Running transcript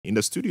In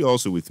the studio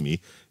also with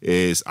me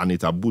is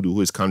Anita Budu,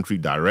 who is country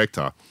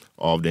director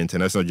of the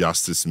International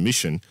Justice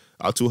Mission,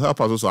 to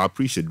help us also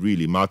appreciate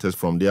really matters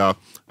from their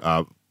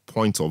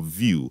point of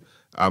view.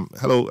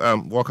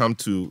 Hello, welcome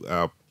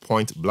to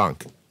Point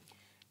Blank.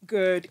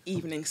 Good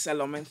evening,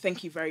 Salom,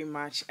 thank you very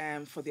much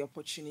for the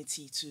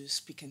opportunity to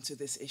speak into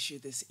this issue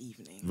this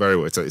evening. Very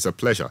well, it's a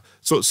pleasure.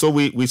 So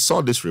we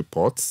saw this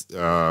report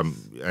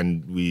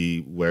and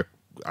we were,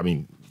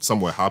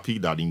 some were happy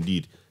that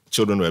indeed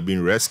children were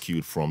being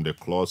rescued from the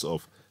claws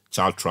of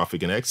child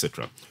trafficking,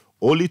 etc.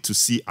 Only to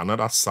see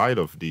another side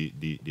of the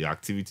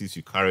activities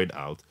you carried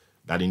out,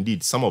 that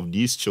indeed some of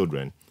these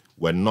children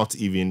were not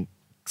even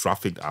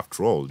trafficked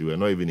after all. They were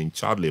not even in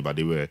child labor.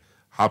 They were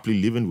happily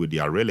living with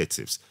their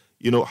relatives.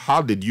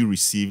 How did you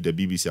receive the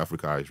BBC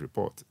Africa Eyes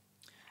report?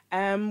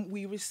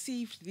 We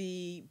received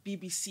the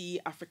BBC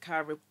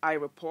Africa Eye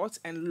report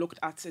and looked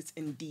at it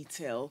in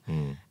detail.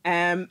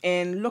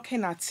 And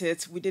looking at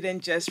it, we didn't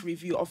just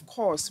review. Of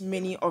course,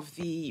 many of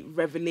the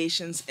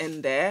revelations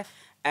in there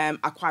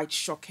are quite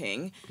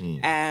shocking.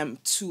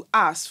 To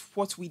us,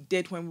 what we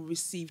did when we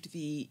received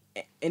the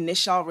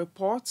initial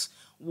report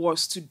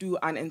was to do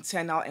an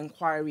internal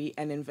inquiry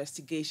and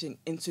investigation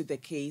into the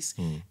case.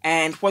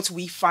 And what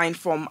we find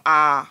from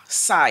our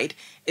side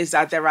is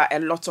that there are a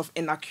lot of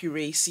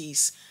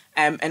inaccuracies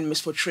and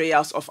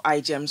misportrayals of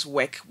IJM's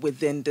work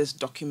within this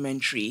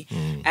documentary.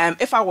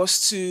 If I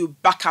was to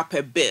back up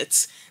a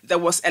bit, there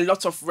was a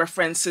lot of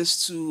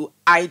references to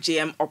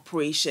IJM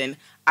operation,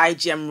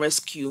 IJM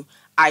rescue,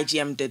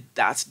 IJM did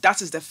that.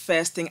 That is the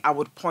first thing I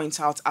would point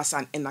out as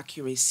an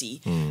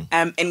inaccuracy.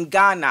 In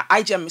Ghana,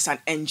 IJM is an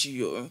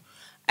NGO,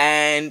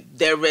 and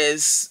there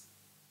is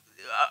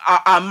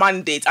our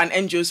mandate, an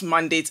NGO's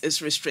mandate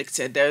is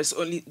restricted.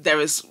 There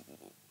is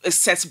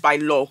set by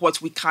law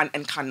what we can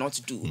and cannot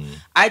do.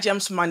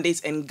 IJM's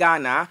mandate in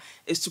Ghana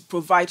is to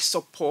provide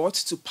support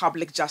to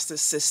public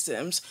justice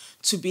systems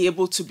to be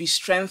able to be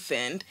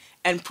strengthened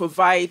and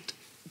provide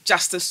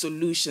justice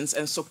solutions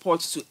and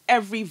support to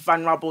every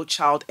vulnerable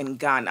child in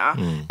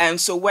Ghana.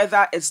 And so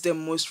whether it's the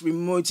most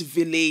remote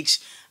village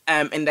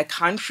in the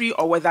country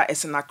or whether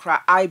it's in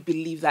Accra, I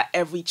believe that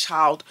every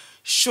child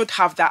should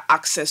have that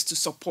access to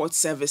support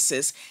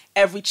services.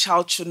 Every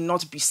child should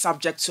not be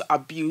subject to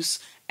abuse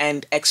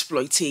and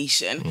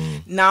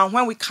exploitation. Now,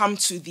 when we come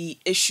to the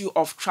issue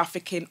of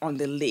trafficking on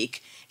the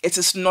lake, it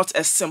is not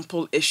a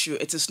simple issue.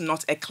 It is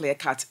not a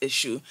clear-cut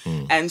issue.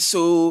 And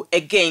so,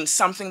 again,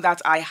 something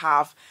that I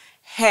have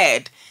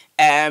heard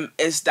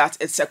is that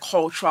it's a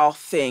cultural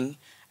thing.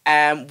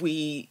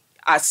 We,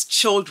 as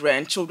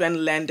children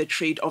learn the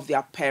trade of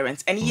their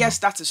parents. And yes,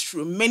 that is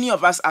true. Many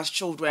of us as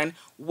children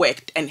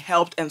worked and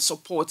helped and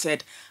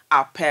supported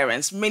our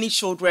parents. Many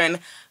children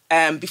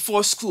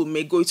before school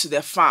may go to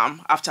their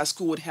farm, after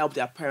school would help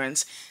their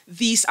parents.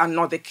 These are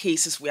not the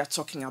cases we are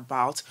talking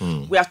about.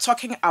 We are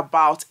talking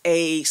about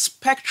a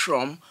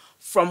spectrum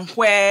from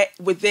where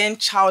within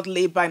child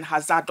labor and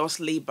hazardous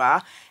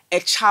labor, a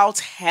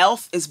child's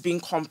health is being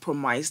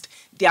compromised,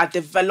 their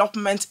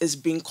development is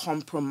being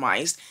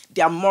compromised,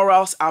 their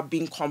morals are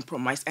being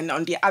compromised. And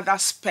on the other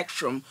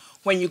spectrum,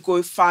 when you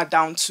go far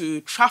down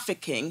to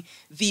trafficking,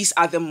 these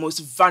are the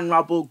most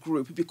vulnerable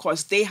group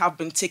because they have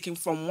been taken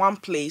from one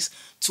place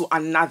to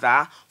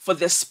another for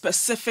the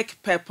specific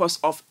purpose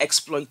of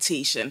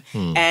exploitation.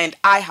 And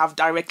I have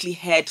directly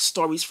heard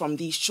stories from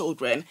these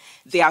children.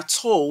 They are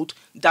told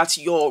that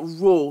your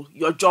role,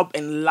 your job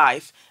in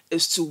life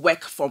is to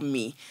work for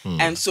me.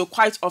 And so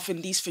quite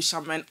often these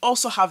fishermen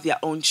also have their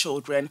own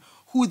children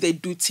who they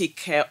do take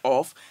care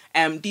of.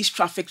 These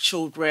trafficked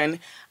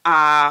children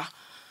are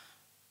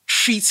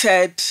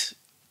treated,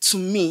 to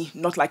me,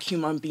 not like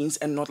human beings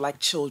and not like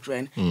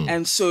children.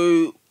 And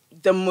so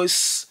the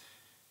most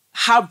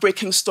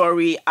heartbreaking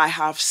story I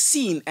have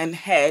seen and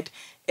heard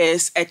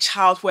is a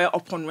child where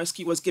upon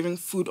rescue was given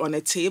food on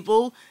a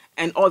table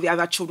and all the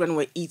other children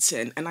were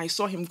eating. And I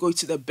saw him go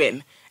to the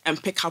bin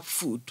and pick up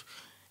food.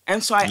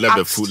 And so I left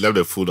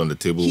the food on the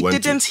table.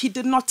 He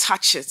did not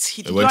touch it.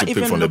 He did not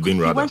even look. He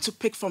went to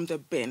pick from the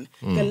bin.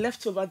 The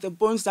leftover, the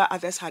bones that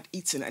others had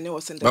eaten, and it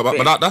was in the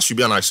bin. But that should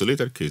be an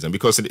isolated case. And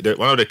because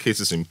one of the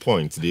cases in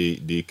point,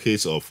 the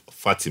case of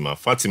Fatima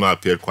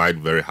appeared quite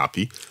very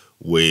happy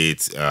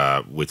with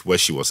where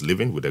she was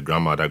living, with the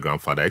grandmother,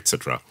 grandfather,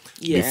 etc.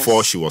 Yes.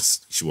 Before she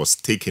was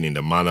taken in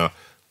the manner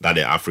that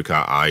the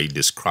Africa Eye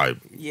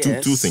described.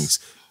 Yes. Two things.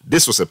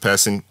 This was a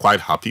person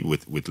quite happy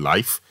with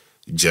life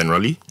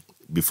generally,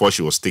 before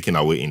she was taken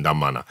away in that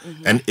manner.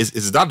 And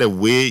is that the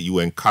way you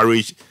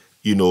encourage,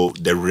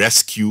 the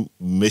rescue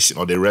mission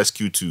or the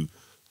rescue to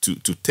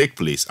take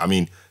place? I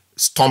mean,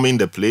 storming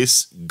the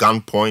place,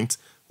 gunpoint,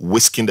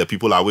 whisking the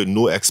people away,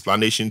 no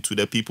explanation to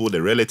the people,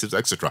 the relatives,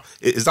 etc.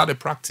 Is that a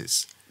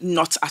practice?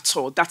 Not at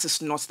all. That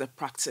is not the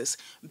practice.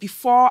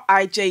 Before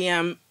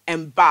IJM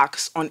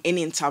embarks on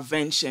any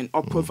intervention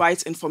or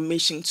provides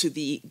information to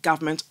the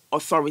government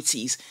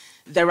authorities,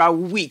 there are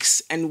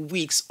weeks and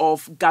weeks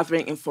of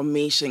gathering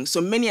information.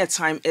 So many a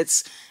time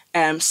it's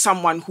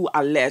someone who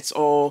alerts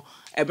or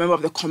a member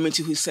of the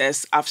community who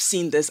says, I've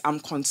seen this, I'm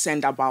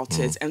concerned about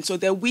it. And so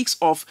there are weeks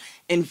of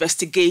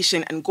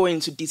investigation and going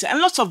into detail and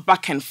lots of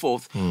back and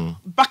forth.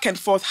 Back and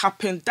forth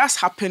does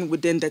happen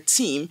within the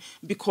team,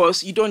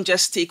 because you don't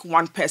just take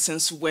one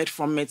person's word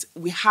from it.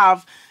 We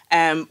have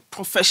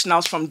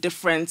professionals from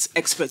different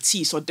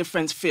expertise or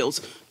different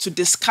fields to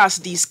discuss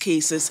these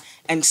cases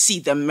and see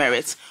the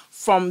merits.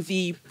 From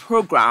the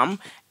program,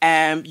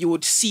 you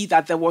would see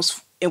that there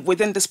was,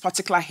 within this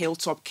particular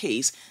Hilltop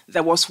case,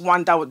 there was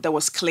one that there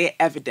was clear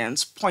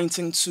evidence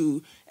pointing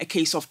to a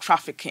case of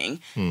trafficking.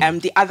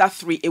 The other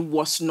three, it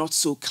was not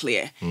so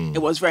clear.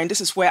 It was and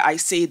this is where I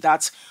say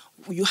that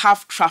you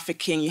have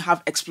trafficking, you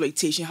have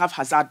exploitation, you have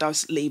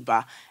hazardous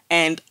labor,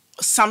 and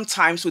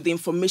sometimes with the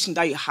information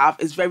that you have,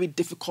 it's very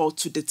difficult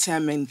to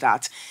determine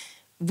that.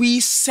 We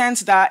sent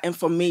that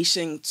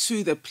information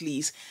to the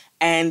police,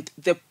 and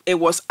it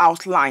was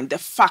outlined. The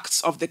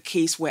facts of the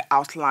case were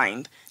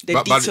outlined.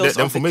 But the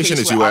information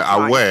is you were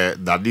aware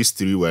that these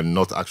three were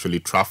not actually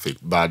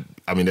trafficked. But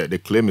I mean, the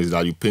claim is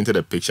that you painted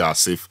a picture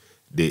as if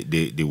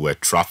they were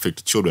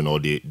trafficked children, or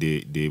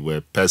they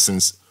were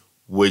persons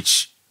they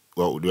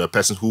were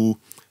persons who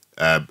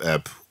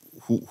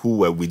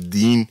were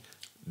within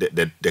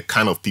the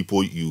kind of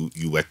people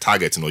you were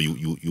targeting or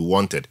you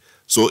wanted.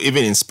 So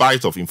even in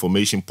spite of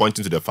information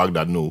pointing to the fact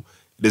that no,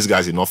 these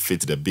guys did not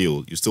fit the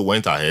bill, you still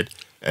went ahead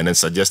and then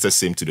suggested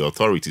same to the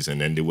authorities,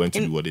 and then they went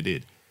to do what they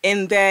did.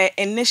 In the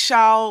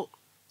initial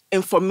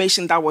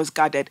information that was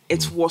gathered,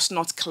 it was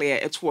not clear.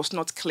 It was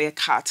not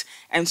clear-cut.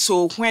 And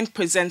so when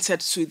presented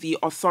to the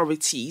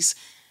authorities,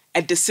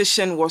 a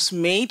decision was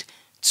made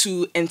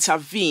to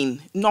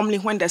intervene. Normally,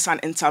 when there's an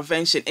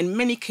intervention, in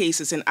many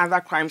cases, in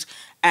other crimes,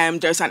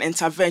 there's an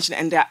intervention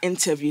and there are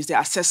interviews, there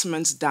are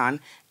assessments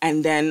done,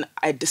 and then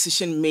a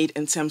decision made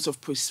in terms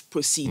of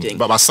proceeding.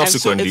 But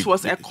subsequently, and so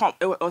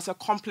it was a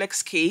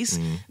complex case.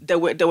 There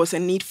was a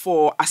need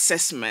for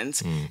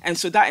assessment, and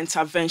so that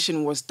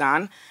intervention was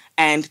done.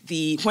 And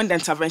when the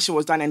intervention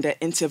was done and the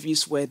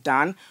interviews were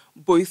done,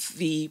 both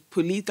the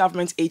police,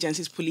 government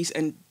agencies, police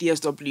and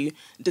DSW,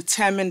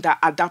 determined that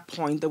at that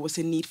point there was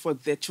a need for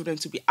the children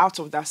to be out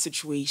of that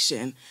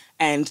situation,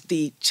 and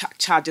the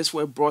charges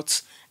were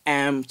brought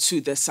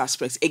to the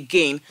suspects.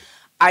 Again,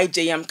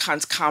 IJM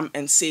can't come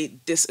and say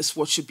this is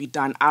what should be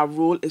done. Our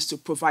role is to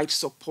provide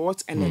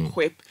support and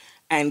equip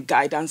and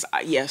guidance.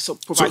 So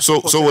provide. So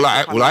will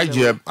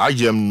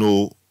IJM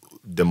know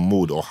the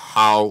mode or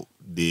how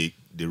they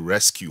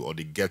rescue or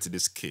they get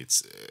these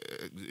kids?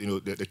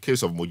 The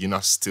case of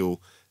Mojina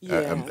still.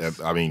 Yes.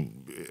 I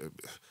mean,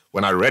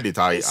 when I read it,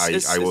 I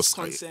was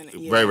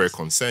very, very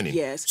concerning.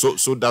 Yes.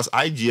 So does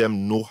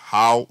IGM know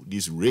how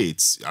these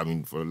raids, I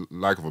mean, for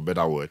lack of a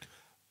better word,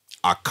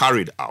 are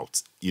carried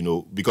out?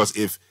 Because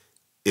if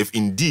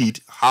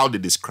indeed how they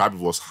described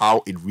it was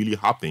how it really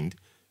happened,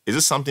 is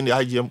this something the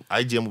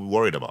IGM will be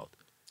worried about?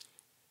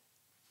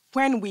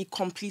 When we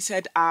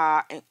completed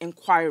our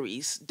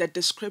inquiries, the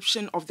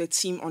description of the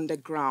team on the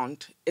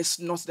ground is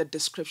not the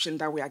description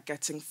that we are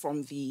getting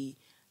from the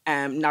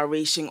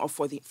narration or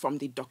from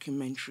the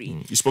documentary.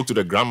 You spoke to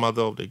the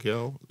grandmother of the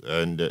girl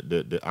and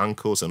the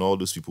uncles and all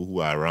those people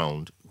who are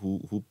around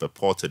who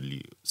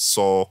purportedly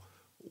saw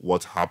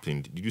what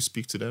happened. Did you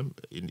speak to them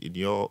in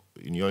your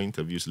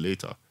interviews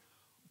later?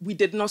 We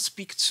did not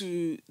speak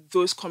to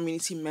those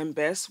community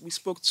members. We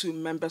spoke to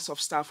members of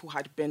staff who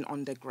had been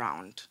on the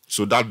ground.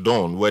 So that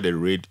dawn where the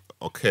raid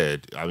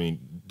occurred, I mean,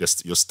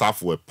 your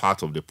staff were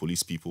part of the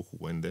police people who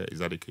went there. Is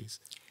that the case?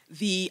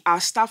 Our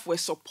staff were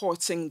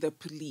supporting the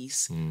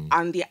police,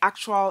 and the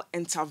actual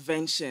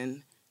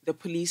intervention, the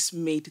police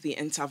made the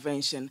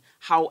intervention.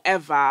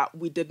 However,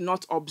 we did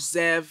not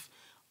observe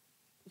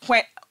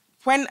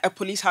when a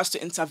police has to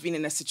intervene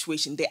in a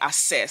situation, they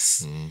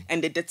assess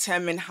and they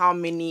determine how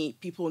many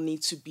people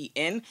need to be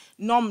in.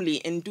 Normally,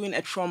 in doing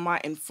a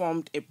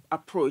trauma-informed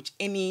approach,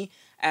 any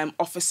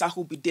officer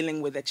who will be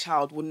dealing with a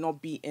child would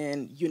not be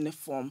in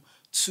uniform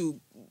to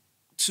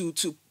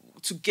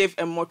give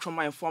a more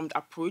trauma-informed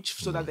approach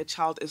so that the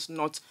child is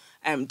not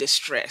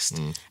distressed.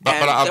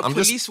 The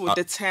police will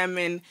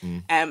determine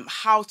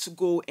how to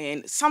go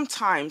in.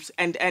 Sometimes,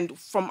 and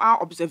from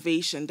our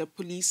observation, the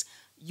police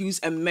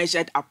use a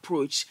measured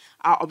approach.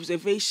 Our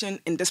observation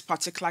in this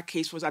particular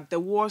case was that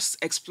there was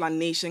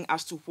explanation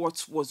as to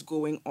what was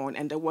going on,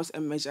 and there was a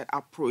measured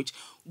approach.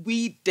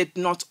 We did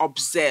not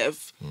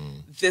observe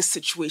this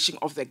situation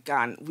of the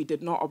gun. We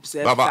did not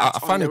observe that. But I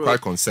find it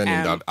quite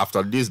concerning that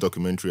after this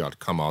documentary had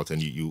come out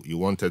and you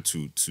wanted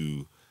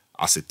to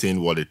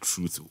ascertain what the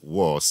truth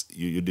was,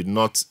 you did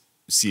not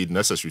see it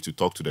necessary to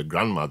talk to the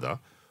grandmother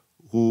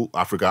who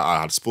Africa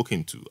Eye had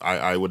spoken to.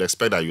 I would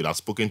expect that you would have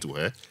spoken to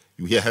her.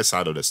 You hear her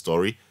side of the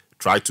story,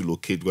 try to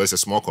locate, well, it's a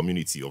small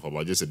community of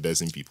about just a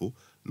dozen people,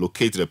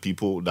 locate the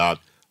people that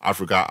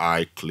Africa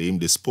Eye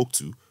claimed they spoke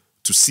to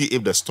see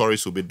if the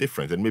stories will be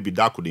different. And maybe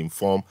that could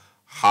inform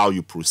how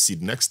you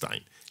proceed next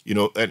time.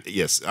 And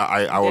yes,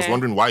 I was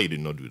wondering why you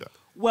did not do that.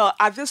 Well,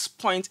 at this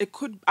point,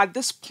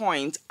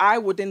 I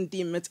wouldn't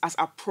deem it as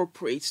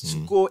appropriate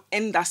to go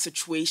in that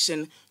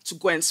situation, to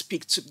go and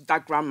speak to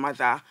that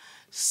grandmother.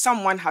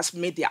 someone has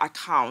made their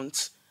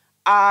account,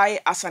 I,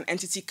 as an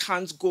entity,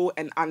 can't go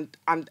and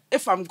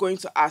if I'm going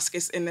to ask,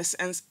 it's in a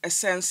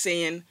sense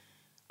saying,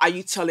 are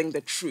you telling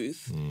the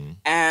truth?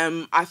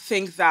 I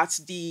think that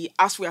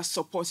as we are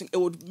supporting, it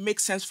would make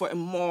sense for a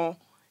more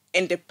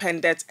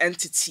independent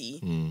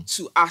entity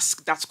to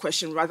ask that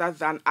question rather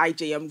than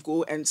IJM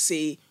go and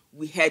say,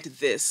 we heard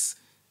this.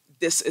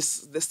 This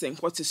is this thing.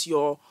 What is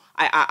your...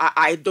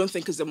 I don't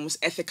think it's the most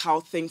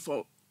ethical thing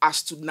for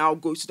us to now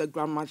go to the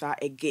grandmother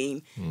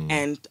again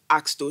and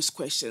ask those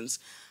questions.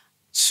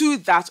 To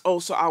that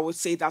also, I would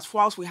say that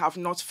whilst we have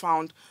not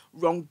found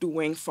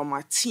wrongdoing from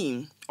our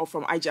team or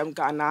from IJM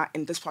Ghana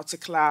in this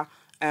particular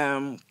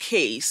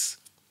case,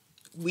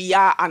 we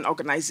are an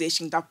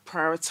organization that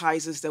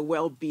prioritizes the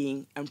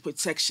well-being and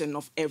protection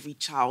of every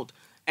child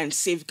and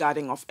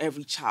safeguarding of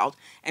every child.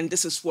 And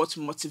this is what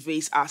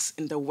motivates us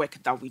in the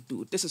work that we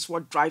do. This is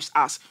what drives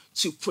us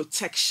to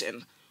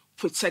protection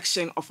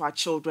of our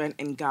children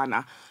in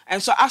Ghana.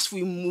 And so as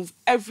we move,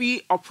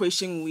 every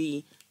operation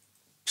we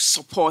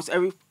support,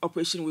 every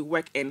operation we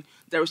work in,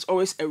 there is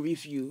always a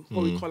review,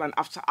 what we call an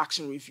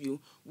after-action review.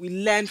 We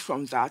learn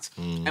from that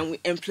and we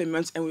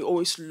implement, and we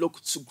always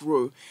look to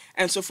grow.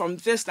 And so from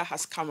this that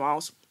has come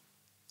out,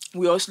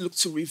 we always look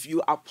to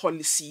review our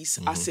policies,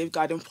 our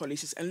safeguarding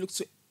policies, and look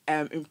to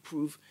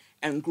improve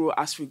and grow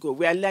as we go.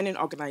 We are a learning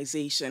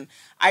organization.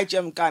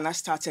 IJM Ghana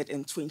started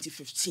in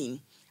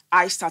 2015.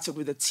 I started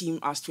with the team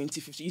as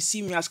 2015. You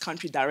see me as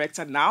country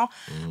director now.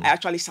 I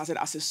actually started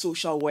as a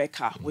social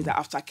worker with the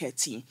aftercare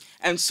team.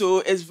 And so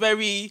it's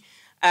very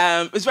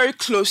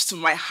close to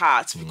my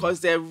heart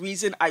because the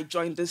reason I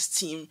joined this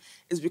team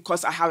is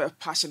because I have a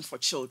passion for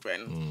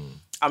children.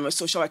 I'm a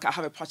social worker. I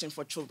have a passion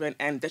for children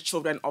and the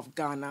children of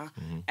Ghana.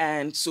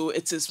 And so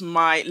it is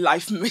my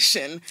life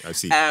mission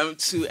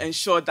to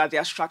ensure that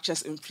there are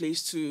structures in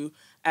place to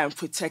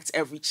protect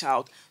every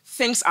child.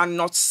 Things are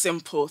not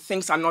simple.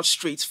 Things are not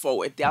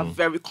straightforward. They are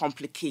very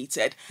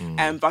complicated.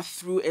 But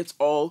through it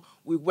all,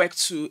 we work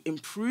to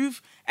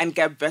improve and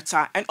get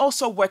better, and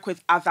also work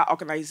with other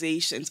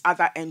organizations,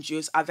 other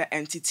NGOs, other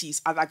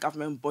entities, other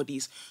government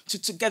bodies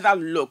to together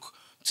look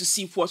to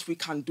see what we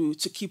can do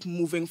to keep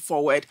moving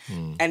forward.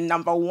 And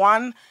number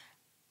one,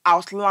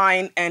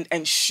 outline and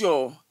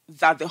ensure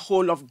that the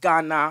whole of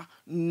Ghana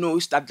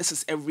knows that this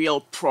is a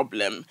real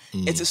problem.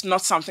 It is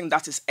not something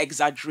that is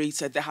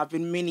exaggerated. There have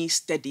been many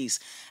studies.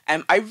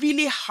 I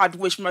really had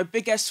wished, my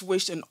biggest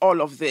wish in all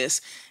of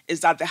this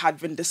is that there had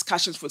been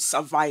discussions with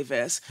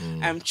survivors,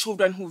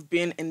 children who've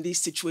been in these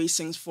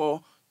situations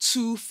for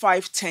 2,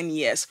 5, 10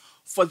 years,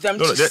 for them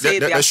to say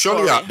their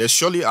story. There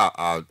surely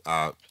are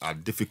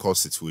difficult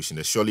situations.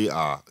 There surely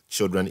are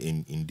children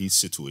in these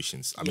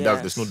situations. I mean,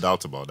 there's no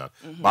doubt about that.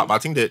 But I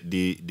think that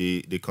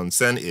the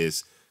concern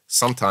is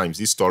sometimes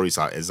these stories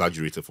are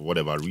exaggerated for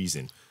whatever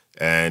reason,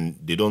 and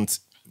they don't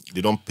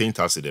paint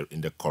us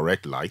in the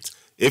correct light.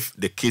 If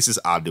the cases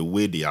are the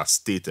way they are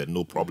stated,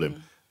 no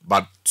problem.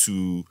 But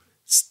to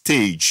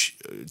stage,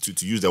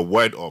 to use the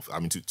word of, I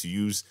mean,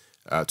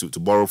 to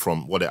borrow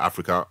from what the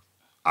Africa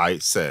Eye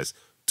says,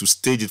 to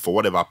stage it for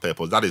whatever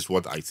purpose, that is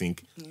what I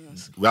think,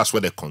 that's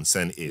where the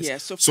concern is. Yeah,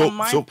 so from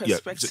my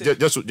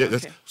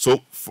perspective...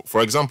 So,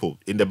 for example,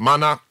 in the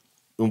manner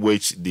in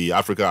which the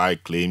Africa Eye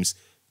claims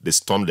they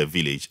stormed the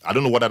village, I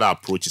don't know what other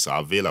approaches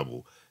are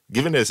available.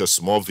 Given there's a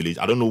small village,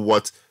 I don't know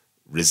what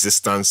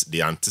resistance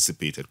they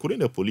anticipated. Couldn't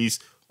the police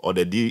or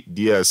the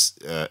DSW,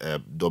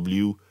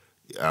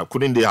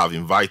 couldn't they have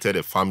invited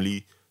a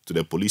family to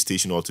the police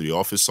station or to the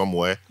office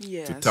somewhere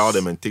to tell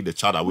them and take the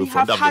child away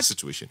from that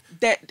situation?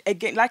 That,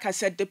 again, like I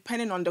said,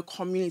 depending on the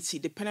community,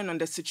 depending on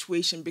the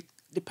situation,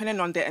 depending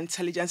on the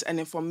intelligence and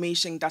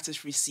information that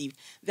is received,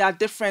 there are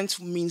different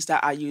means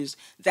that are used.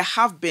 There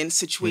have been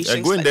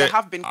situations, there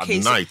have been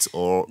cases at night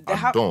or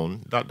at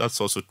dawn. That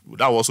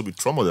will also be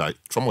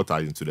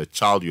traumatizing to the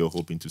child you're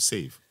hoping to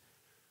save.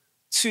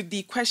 To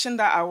the question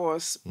that I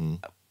was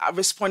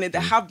responding, there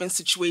have been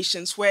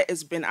situations where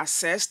it's been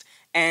assessed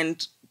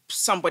and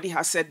somebody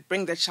has said,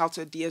 bring the child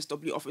to a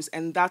DSW office,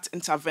 and that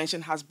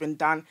intervention has been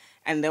done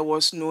and there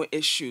was no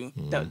issue.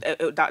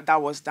 That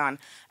was done.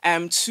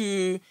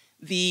 To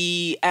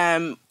the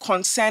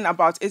concern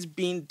about it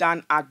being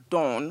done at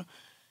dawn,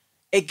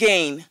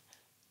 again,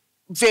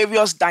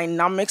 various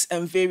dynamics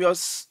and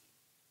various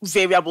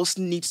variables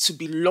need to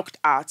be looked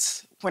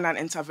at when an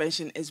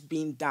intervention is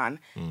being done,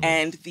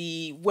 and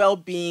the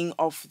well-being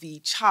of the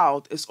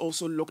child is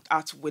also looked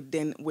at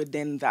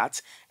within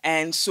that.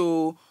 And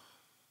so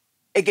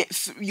again,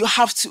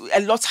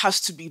 a lot has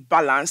to be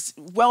balanced.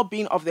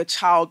 Well-being of the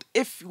child,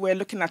 if we're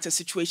looking at a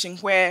situation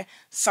where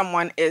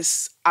someone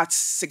is at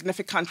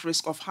significant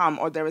risk of harm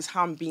or there is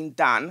harm being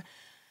done,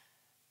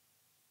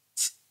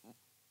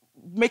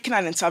 making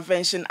an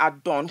intervention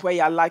at dawn where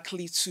you're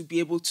likely to be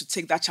able to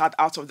take that child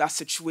out of that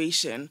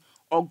situation,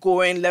 or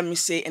going, let me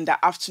say, in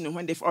the afternoon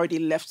when they've already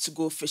left to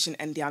go fishing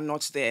and they are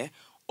not there,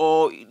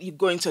 or you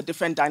go into a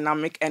different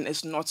dynamic and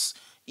it's not,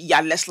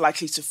 you're less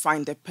likely to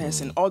find the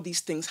person. All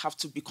these things have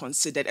to be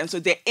considered. And so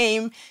the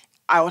aim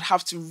I would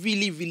have to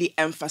really, really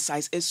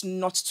emphasize, is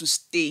not to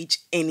stage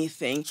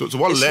anything. So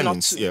what It's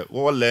learnings?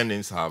 What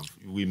learnings have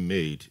we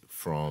made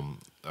from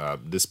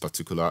this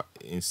particular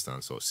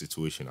instance or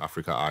situation?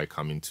 Africa Eye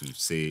coming to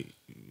say,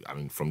 I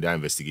mean, from their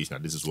investigation,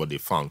 that this is what they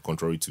found,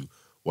 contrary to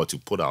what you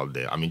put out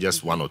there. I mean,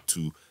 just one or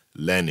two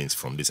learnings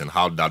from this, and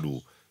how that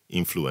will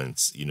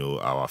influence,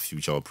 our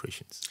future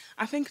operations.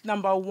 I think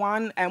number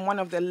one, and one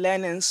of the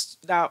learnings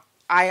that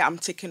I am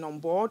taking on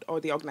board, or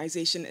the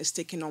organization is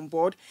taking on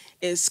board,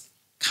 is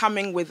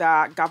coming with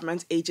our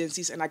government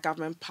agencies and our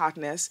government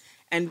partners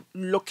and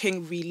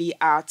looking really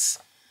at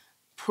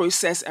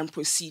process and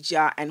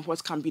procedure and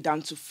what can be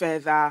done to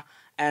further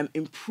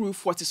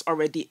improve what is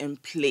already in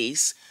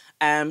place,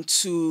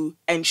 to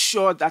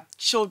ensure that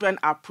children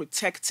are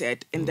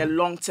protected in the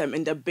long term,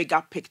 in the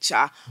bigger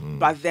picture,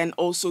 but then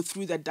also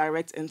through the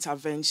direct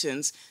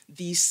interventions,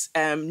 these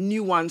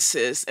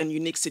nuances and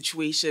unique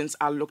situations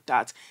are looked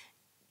at.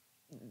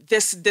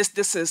 This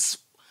is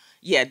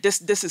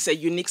a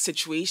unique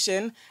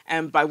situation,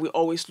 but we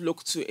always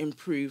look to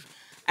improve.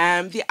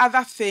 The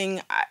other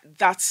thing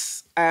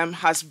that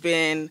has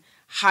been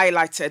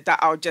highlighted that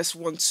I just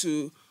want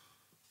to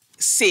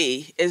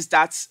say is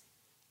that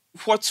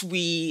what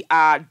we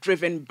are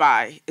driven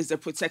by is the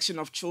protection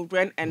of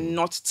children and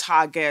not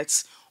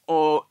targets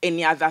or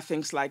any other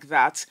things like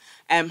that.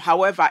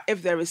 However,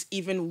 if there is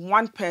even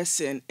one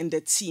person in the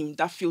team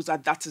that feels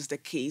that that is the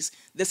case,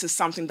 this is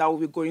something that we'll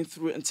be going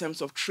through in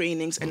terms of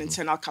trainings and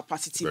internal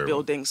capacity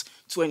buildings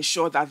to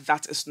ensure that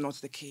that is not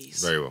the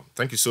case. Very well.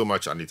 Thank you so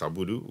much, Anita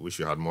Budu. Wish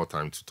you had more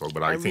time to talk,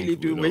 but I think really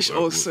do wish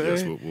also.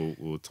 Yes,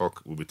 we'll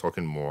talk. We'll be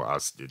talking more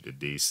as the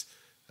days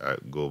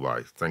go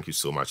by. Thank you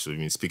so much. So we've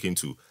been speaking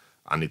to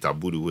Anita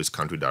Budu, who is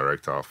Country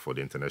Director for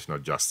the International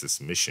Justice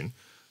Mission,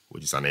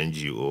 which is an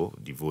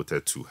NGO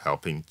devoted to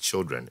helping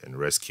children and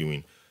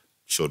rescuing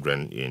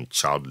children in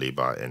child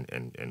labor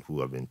and who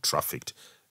have been trafficked.